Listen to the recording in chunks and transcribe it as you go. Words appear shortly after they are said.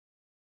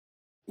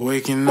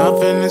Waking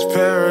up in this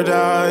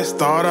paradise,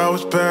 thought I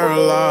was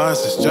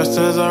paralyzed. It's just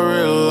as I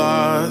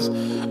realized,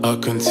 a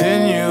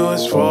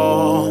continuous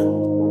fall.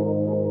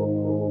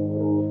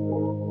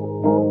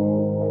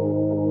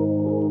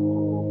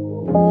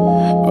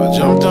 I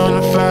jumped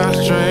on a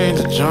fast train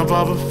to jump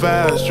off a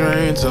fast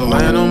train to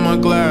land on my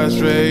glass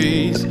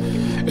face.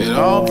 It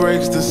all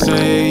breaks the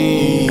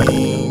same.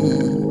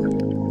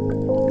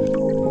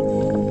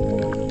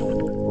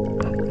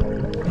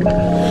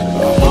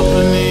 I'm up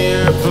in the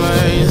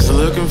airplanes,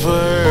 looking for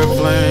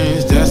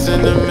airplanes,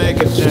 destined to make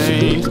a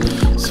change.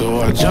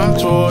 So I jump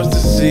towards the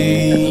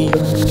sea.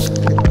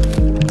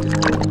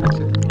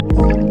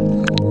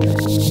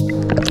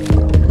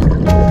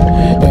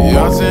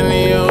 Yachts in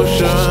the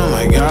ocean,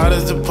 like God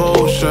is the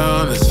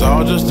potion. It's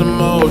all just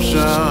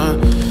emotion.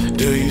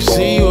 Do you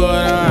see what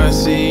I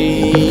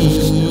see?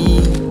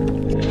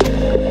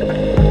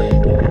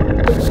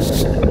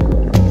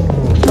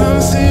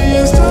 I'm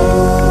seeing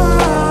stars.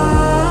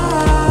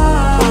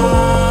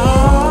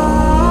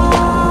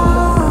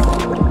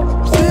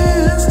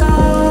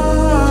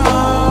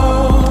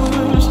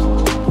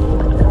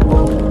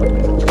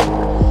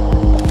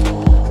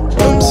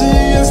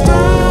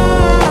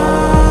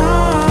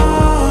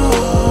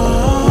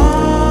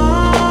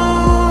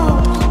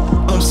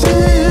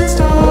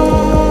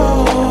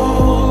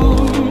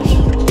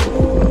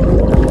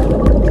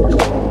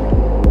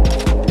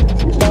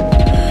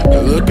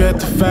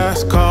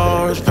 Fast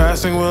cars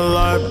passing with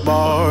light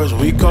bars,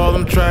 we call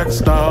them track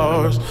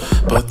stars,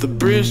 but the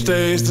bridge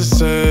stays the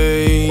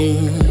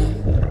same.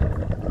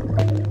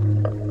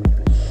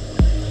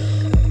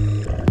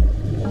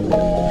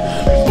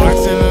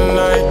 Bikes in the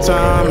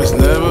nighttime, it's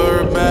never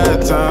a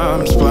bad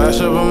time. Splash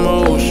of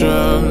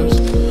emotions,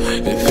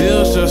 it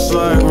feels just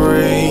like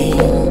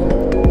rain.